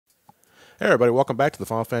Hey everybody, welcome back to the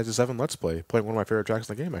Final Fantasy VII Let's Play. Playing one of my favorite tracks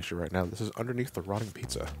in the game actually right now. This is Underneath the Rotting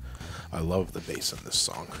Pizza. I love the bass in this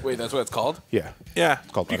song. Wait, that's what it's called? Yeah. Yeah,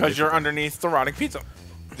 It's called because you're underneath the rotting pizza.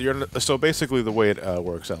 So basically the way it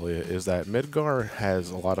works, Elliot, is that Midgar has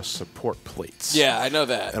a lot of support plates. Yeah, I know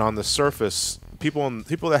that. And on the surface, people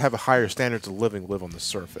that have a higher standards of living live on the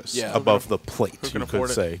surface, Yeah. above the plate, who can you could afford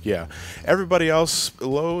it? say. Yeah. Everybody else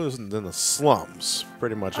below is in the slums,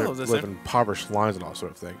 pretty much. I They love this live thing. in impoverished lines and all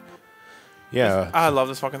sort of thing. Yeah. I love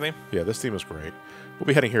this fucking theme. Yeah, this theme is great. We'll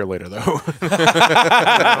be heading here later, though.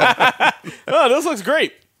 Oh, this looks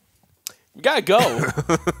great. We gotta go.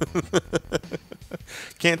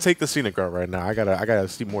 Can't take the scenic route right now. I gotta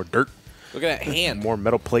see more dirt, Look at that hand. more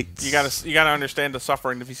metal plates. You gotta understand the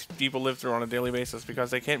suffering that these people live through on a daily basis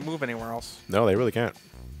because they can't move anywhere else. No, they really can't.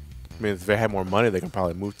 I mean, if they had more money, they could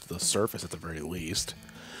probably move to the surface at the very least.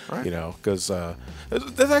 Right. You know, because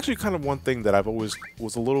that's actually kind of one thing that I've always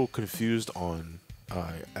was a little confused on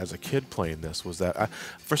as a kid playing this, was that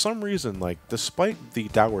for some reason, like, despite the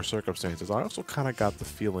dour circumstances, I also kind of got the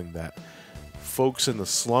feeling that folks in the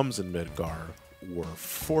slums in Midgar were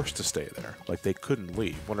forced to stay there. Like, they couldn't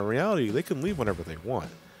leave. When in reality, they can leave whenever they want.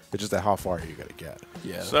 It's just that how far are you going to get?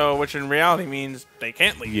 Yeah. So, which in reality means they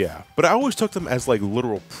can't leave. Yeah. But I always took them as, like,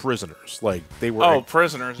 literal prisoners. Like, they were... Oh,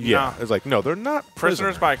 prisoners. yeah. No. It's like, no, they're not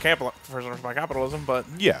Prisoners by capitalism, but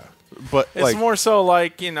Yeah. But, it's like... more so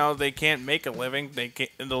like, you know, they can't make a living.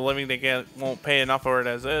 The living they get won't pay enough for it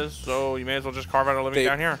as is. So you may as well just carve out a living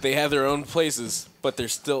down here. They have their own places, but they're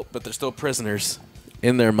still prisoners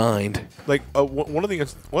in their mind. Like one of the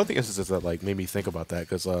instances that like made me think about that,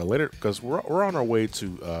 because we're on our way to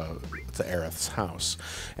Aerith's house,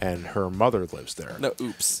 and her mother lives there. No,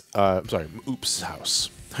 oops. I'm sorry, Oops' house.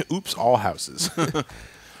 Oops, all houses.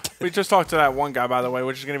 We just talked to that one guy, by the way,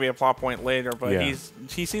 which is going to be a plot point later. But Yeah.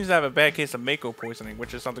 he seems to have a bad case of Mako poisoning,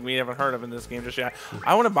 which is something we haven't heard of in this game just yet.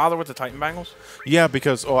 I want to bother with the Titan Bangles. Yeah,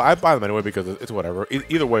 because I buy them anyway because it's whatever.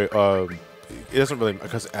 Either way, it doesn't really,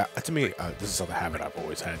 because to me this is a habit I've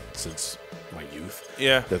always had since my youth.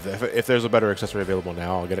 Yeah. If there's a better accessory available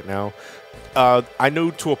now, I'll get it now. I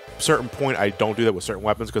know to a certain point I don't do that with certain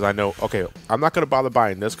weapons, because I know, okay, I'm not going to bother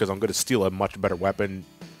buying this because I'm going to steal a much better weapon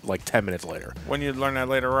like 10 minutes later. When you learn that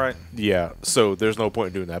later, right? Yeah, so there's no point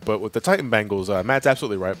in doing that. But with the Titan Bangles, Matt's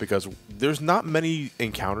absolutely right, because there's not many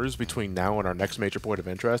encounters between now and our next major point of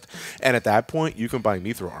interest, and at that point you can buy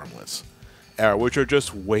Mithril armlets, which are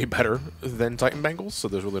just way better than Titan Bangles, so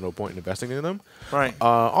there's really no point in investing in them. Right.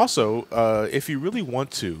 Also, if you really want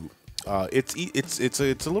to, it's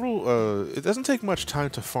a little. It doesn't take much time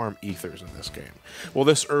to farm ethers in this game. Well,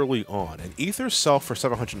 this early on, and ethers sell for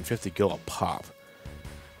 750 gil a pop.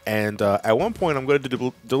 And at one point, I'm going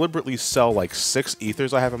to deliberately sell like 6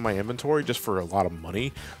 ethers I have in my inventory just for a lot of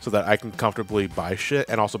money, so that I can comfortably buy shit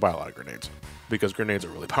and also buy a lot of grenades, because grenades are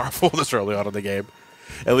really powerful this early on in the game,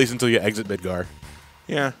 at least until you exit Midgar.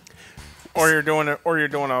 Yeah. Or you're doing one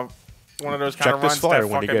of those kind Check of this runs flyer that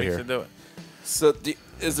when you fucking get needs here. to do it. So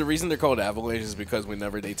is the reason they're called avalanches because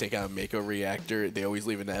whenever they take out a Mako reactor, they always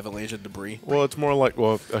leave an avalanche of debris? Well, it's more like,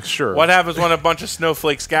 well, sure. What happens when a bunch of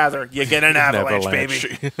snowflakes gather? You get an avalanche,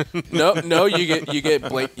 baby. No, you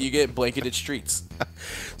get blanketed streets.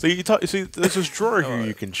 So you see, there's this drawer here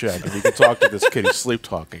you can check, and you can talk to this kid who's sleep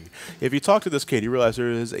talking. If you talk to this kid, you realize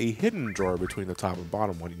there is a hidden drawer between the top and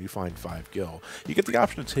bottom one, and you find 5 gil. You get the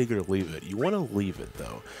option to take it or leave it. You want to leave it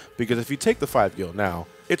though, because if you take the 5 gil now,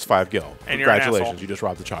 it's 5 gil. And you're an Congratulations, asshole. you just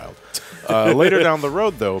robbed the child. Later down the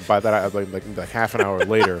road, though, by that like half an hour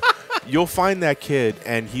later, you'll find that kid,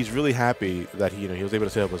 and he's really happy that he was able to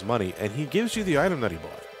save up his money, and he gives you the item that he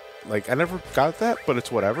bought. Like, I never got that, but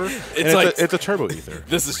it's whatever. It's a turbo ether.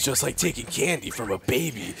 This is just like taking candy from a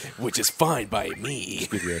baby, which is fine by me.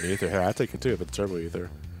 Give you an ether. Hey, I take it too if it's turbo ether.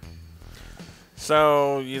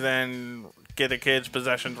 So you then get the kid's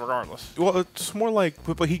possessions regardless. Well, it's more like,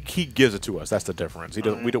 but he gives it to us. That's the difference. We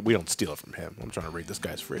don't steal it from him. I'm trying to raid this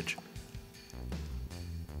guy's fridge.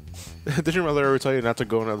 Did your mother ever tell you not to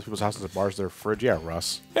go into other people's houses and bars their fridge? Yeah,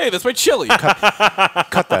 Russ. Hey, that's my chili.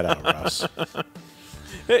 Cut that out, Russ.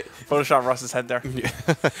 Hey, Photoshop Russ's head there.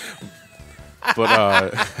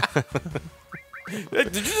 But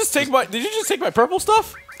Did you just take my purple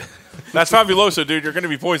stuff? That's fabuloso, dude. You're going to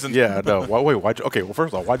be poisoned. yeah, no. Wait, okay. Well,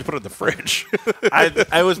 first of all, why'd you put it in the fridge?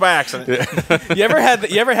 I was by accident. You ever had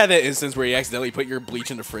that instance where you accidentally put your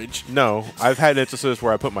bleach in the fridge? No, I've had instances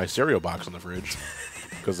where I put my cereal box in the fridge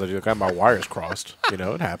because I got my wires crossed. You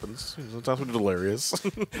know, it happens. Sometimes we're delirious.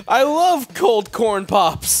 I love cold corn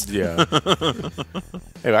pops. Yeah.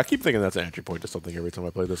 Anyway, I keep thinking that's an entry point to something every time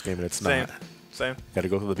I play this game, and it's Same. not. Same. Got to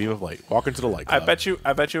go through the beam of light. Walk into the light I club. bet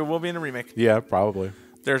you it will be in a remake. Yeah, probably.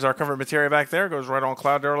 There's our covered materia back there. Goes right on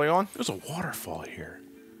Cloud early on. There's a waterfall here.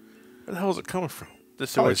 Where the hell is it coming from? The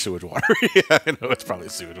Probably sewage. sewage water. Yeah, I know it's probably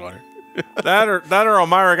sewage water. that or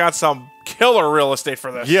Elmira got some killer real estate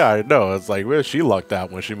for this. Yeah, I know. It's like, well, she lucked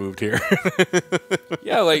out when she moved here.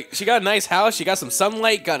 Yeah, like, she got a nice house, she got some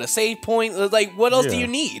sunlight, got a save point. Like, what else do Yeah. you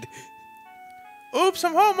need? Oops,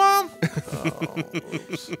 I'm home, Mom.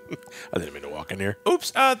 I didn't mean to walk in here.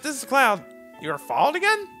 Oops, this is Cloud. You're falling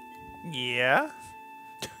again? Yeah.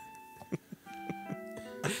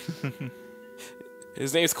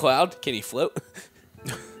 His name's Cloud. Can he float?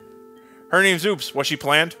 Her name's Oops. Was she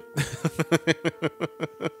planned?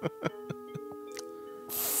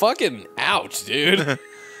 Fucking ouch, dude.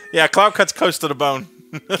 Yeah, Cloud cuts Coast to the bone.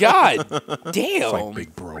 God damn. It's like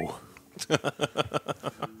big bro.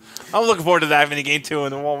 I'm looking forward to that minigame too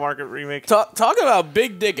in the Wall Market remake. Talk about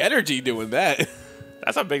big dick energy doing that.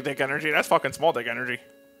 That's not big dick energy. That's fucking small dick energy.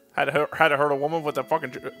 Had to hurt a woman with a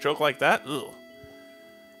fucking joke like that? Ugh.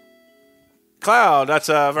 Cloud, that's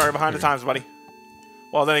very behind the times, buddy.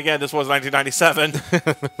 Well, then again, this was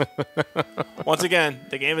 1997. Once again,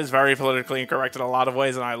 the game is very politically incorrect in a lot of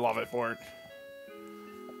ways, and I love it for it.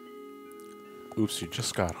 Oops, you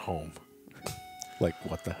just got home. Like,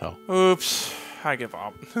 what the hell? Oops, I give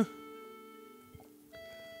up.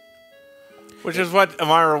 Which is what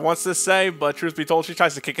Amira wants to say, but truth be told, she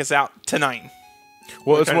tries to kick us out tonight.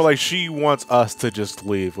 Well, it's more like she wants us to just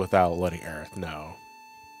leave without letting Aerith know.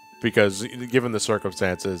 Because given the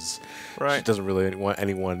circumstances, Right. she doesn't really want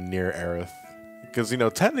anyone near Aerith. Because, you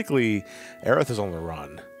know, technically, Aerith is on the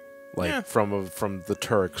run. Like, Yeah. from the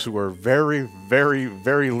Turks, who are very, very,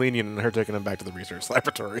 very lenient in her taking them back to the research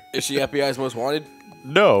laboratory. Is she FBI's most wanted?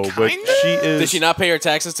 No, but Kinda? she is... Did she not pay her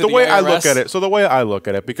taxes to the the way IRS? I look at it, so the way I look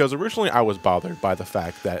at it, because originally I was bothered by the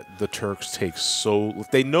fact that the Turks take so...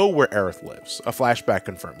 They know where Aerith lives. A flashback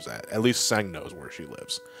confirms that. At least Sang knows where she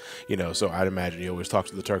lives. You know, so I'd imagine he always talks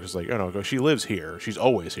to the Turks like, oh no, she lives here. She's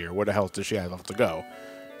always here. Where the hell does she have left to go?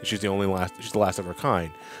 She's the last of her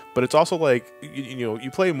kind. But it's also like, you know, you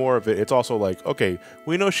play more of it, it's also like, okay,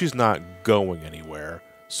 we know she's not going anywhere,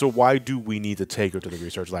 so why do we need to take her to the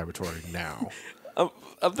research laboratory now?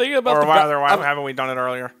 I'm thinking about Or the why haven't we done it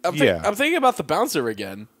earlier? I'm thinking about the bouncer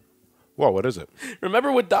again. Well, what is it?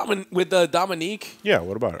 Remember with Dominique? Yeah,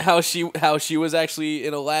 what about it? How she was actually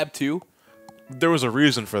in a lab too? There was a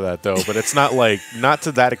reason for that though, but it's not like not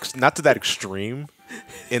to that extreme.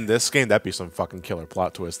 In this game, that'd be some fucking killer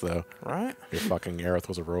plot twist though. Right? Your fucking Aerith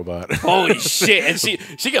was a robot. Holy shit! And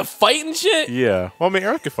she can fight and shit. Yeah. Well, I mean,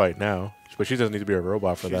 Aerith can fight now, but she doesn't need to be a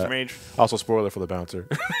robot for She's that. a mage. Also, spoiler for the bouncer.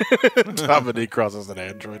 Dominique crosses an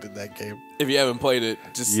android in that game. If you haven't played it,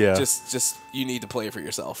 just you need to play it for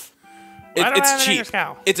yourself. It's cheap.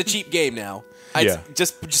 It's a cheap game now. Yeah.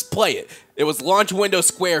 Just play it. It was launch window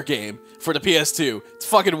Square game for the PS2. It's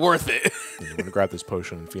fucking worth it. I'm gonna grab this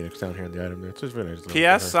potion in Phoenix down here in the item there. It's just very nice.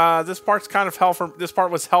 P.S. This part's kind of hell for. This part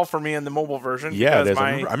was hell for me in the mobile version. Yeah, it because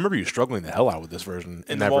is. I remember you struggling the hell out with this version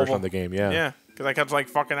in that mobile. version of the game. Yeah. Yeah, because I kept like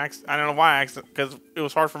fucking. I don't know why. Because it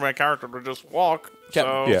was hard for my character to just walk. Kept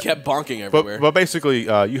bonking everywhere. But basically,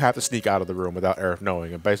 you have to sneak out of the room without Aerith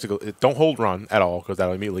knowing. And basically, don't hold run at all because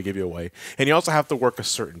that'll immediately give you away. And you also have to work a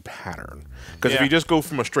certain pattern. Because if you just go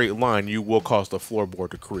from a straight line, you will cause the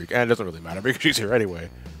floorboard to creak. And it doesn't really matter because she's here anyway.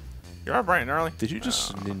 You're up bright and early. Did you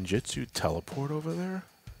just ninjutsu teleport over there?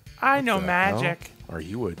 I know The magic. hell? Are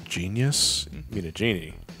you a genius? I mean, a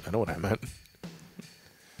genie. I know what I meant.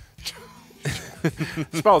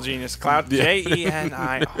 Spell genius. Cloud.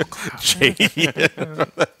 Jeni. Oh,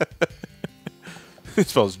 Cloud. It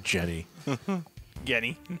spells Jenny.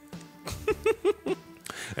 Getty.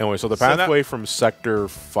 Anyway, so the So that- pathway from Sector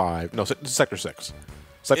 5... No, Sector 6.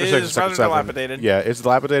 Sector 6 Is and Sector rather 7. dilapidated. Yeah, it's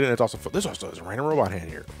dilapidated, and it's also... There's a random robot hand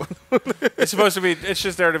here. It's supposed to be. It's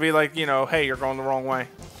just there to be like, you know, hey, you're going the wrong way.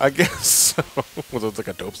 I guess so. Was it like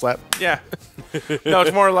a dope slap? Yeah. No,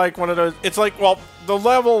 it's more like one of those. It's like, well, the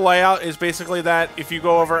level layout is basically that if you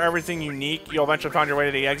go over everything unique, you'll eventually find your way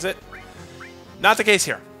to the exit. Not the case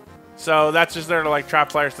here. So that's just there to like trap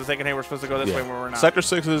players to thinking, hey, we're supposed to go this way when we're not. Sector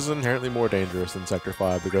 6 is inherently more dangerous than Sector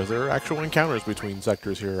 5 because there are actual encounters between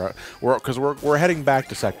sectors here. Because we're heading back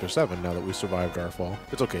to Sector 7 now that we survived our fall.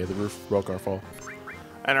 It's okay, the roof broke our fall.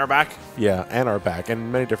 And our back. Yeah, and our back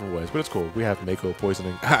in many different ways, but it's cool. We have Mako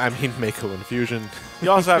poisoning. I mean, Mako infusion.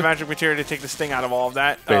 You also have magic materia to take the sting out of all of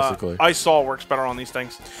that. Basically. Ice Saw works better on these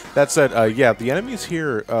things. That said, yeah, the enemies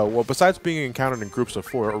here, well, besides being encountered in groups of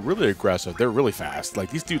 4, are really aggressive. They're really fast.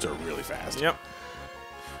 Like, these dudes are really fast. Yep.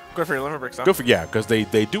 Good for your limit breaks, though. Go for, yeah, because they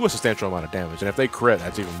do a substantial amount of damage, and if they crit,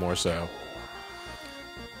 that's even more so.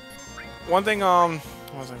 One thing, what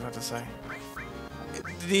was I about to say?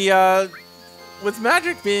 The with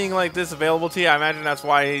Magic being like this available to you, I imagine that's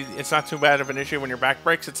why it's not too bad of an issue when your back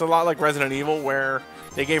breaks. It's a lot like Resident Evil, where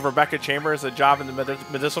they gave Rebecca Chambers a job in the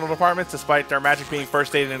medicinal department, despite their Magic being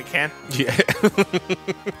first aid in a can. Yeah.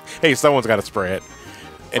 Hey, someone's got to spray it,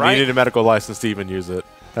 and Right? you need a medical license to even use it.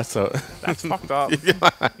 That's That's fucked up. Yeah,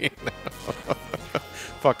 I know.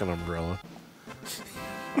 Fucking umbrella.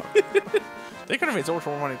 They could have made so much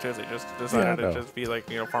more money too if they just decided Yeah, I know. to just be like,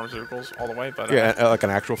 pharmaceuticals all the way. But Yeah, like an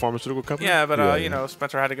actual pharmaceutical company. yeah, but Yeah, you know,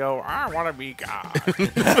 Spencer had to go. I want to be God.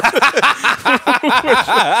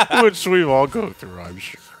 which we've all go through, I'm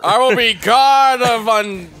sure. I will be god of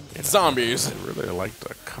zombies. I really like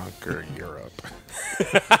to conquer Europe.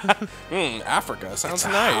 Africa sounds It's a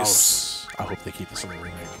nice. house. I hope they keep this in the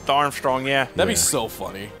remake. The Armstrong, yeah. That'd be Yeah. so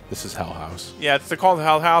funny. This is Hell House. Yeah, it's called the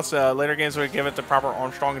Hell House. Later games would give it the proper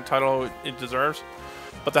Armstrong title it deserves.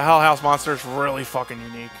 But the Hell House monster is really fucking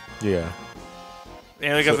unique. Yeah.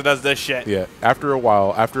 And because it does this shit. Yeah. After a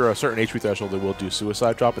while, after a certain HP threshold, it will do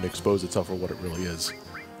suicide drop and expose itself for what it really is.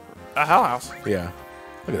 A Hell House. Yeah.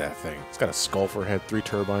 Look at that thing. It's got a skull for a head, 3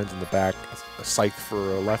 turbines in the back, a scythe for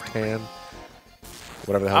a left hand.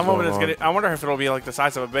 Whatever the hell's going on. I wonder if it'll be like the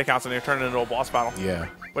size of a big house and they turn it into a boss battle. Yeah.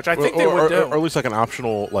 Which I think they would do. Or at least like an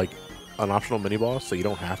optional mini boss, so you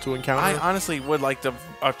don't have to encounter. I honestly would like the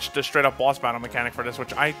straight up boss battle mechanic for this,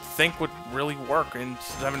 which I think would really work in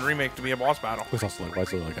 7 Remake to be a boss battle. It's also like, why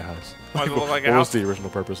does it look like a house? Why does it look like a What was house? the original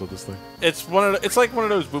purpose of this thing? It's it's like one of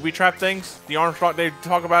those booby trap things. The Armstrong, they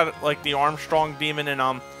talk about it like the Armstrong demon in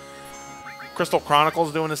Crystal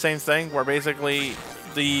Chronicles doing the same thing, where basically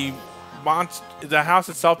the house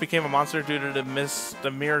itself became a monster due to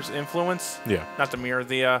the mirror's influence. Yeah. Not the mirror,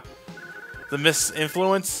 the mist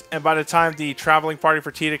influence. And by the time the traveling party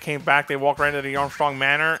for Tita came back, they walked right into the Armstrong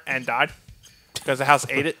Manor and died because the house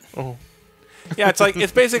ate it. Oh. Yeah,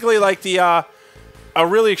 it's basically like the a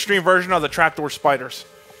really extreme version of the trapdoor spiders.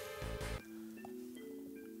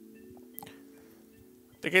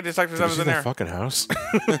 The Gate Detective Did you 7's see in that there. fucking house?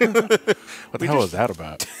 What the hell is that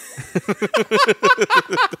about?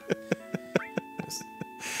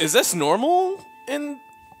 Is this normal in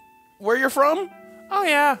where you're from? Oh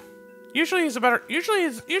yeah. Usually it's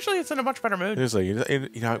in a much better mood. It's like, you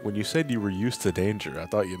know, when you said you were used to danger, I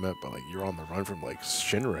thought you meant, but like you're on the run from like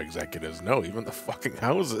Shinra executives. No, even the fucking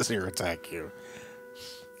houses here attack you.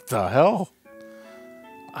 The hell?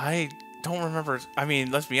 I don't remember. I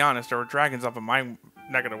mean, let's be honest. There were dragons up in my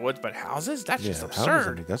neck of the woods, but houses? That's just houses, absurd.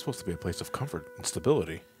 I mean, that's supposed to be a place of comfort and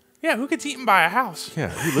stability. Yeah, who gets eaten by a house? Yeah,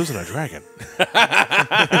 who lives in a dragon?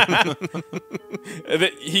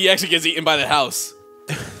 He actually gets eaten by the house.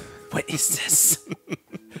 What is this?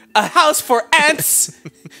 A house for ants?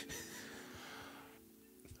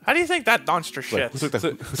 How do you think that monster Like, shits?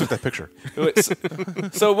 who took that picture?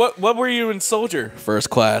 So what were you in Soldier? First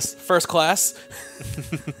class. First class?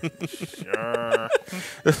 Sure.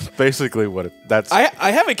 Basically, that's. I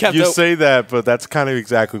haven't kept You up. say that, but that's kind of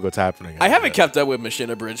exactly what's happening. I haven't kept up with Machine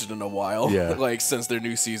Abridged in a while. Yeah. Like since their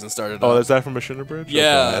new season started. Oh, up. is that from Machine Bridge?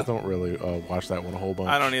 Yeah. Okay, I don't really watch that one a whole bunch.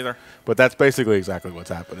 I don't either. But that's basically exactly what's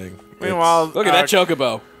happening. Meanwhile, Look at that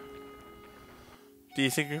chocobo. Do you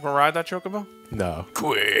think you can ride that chocobo? No,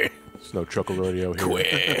 Queer. there's no Choco Rodeo here.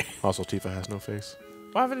 Queer. Also, Tifa has no face.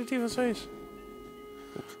 What happened to Tifa's face?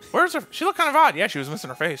 Where's her? She looked kind of odd. Yeah, she was missing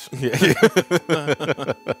her face.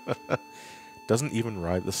 Doesn't even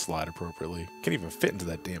ride the slide appropriately. Can't even fit into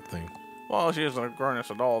that damn thing. Well, she is a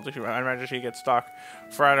grown-ass adult. I imagine she gets stuck.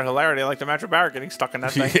 For out of hilarity, I like the Metro Barrett getting stuck in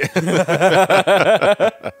that thing.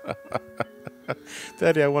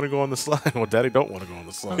 Daddy, I want to go on the slide. Well, Daddy don't want to go on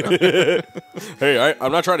the slide. Hey,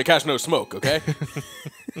 I'm not trying to catch no smoke, okay?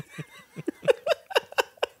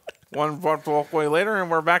 One walkway later, and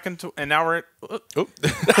we're back into, and now we're at. Oh.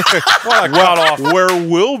 Well, Where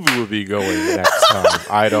will we be going next time?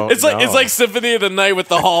 I don't It's know. like Symphony of the Night with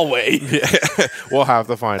the hallway. We'll have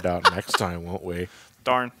to find out next time, won't we?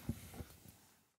 darn.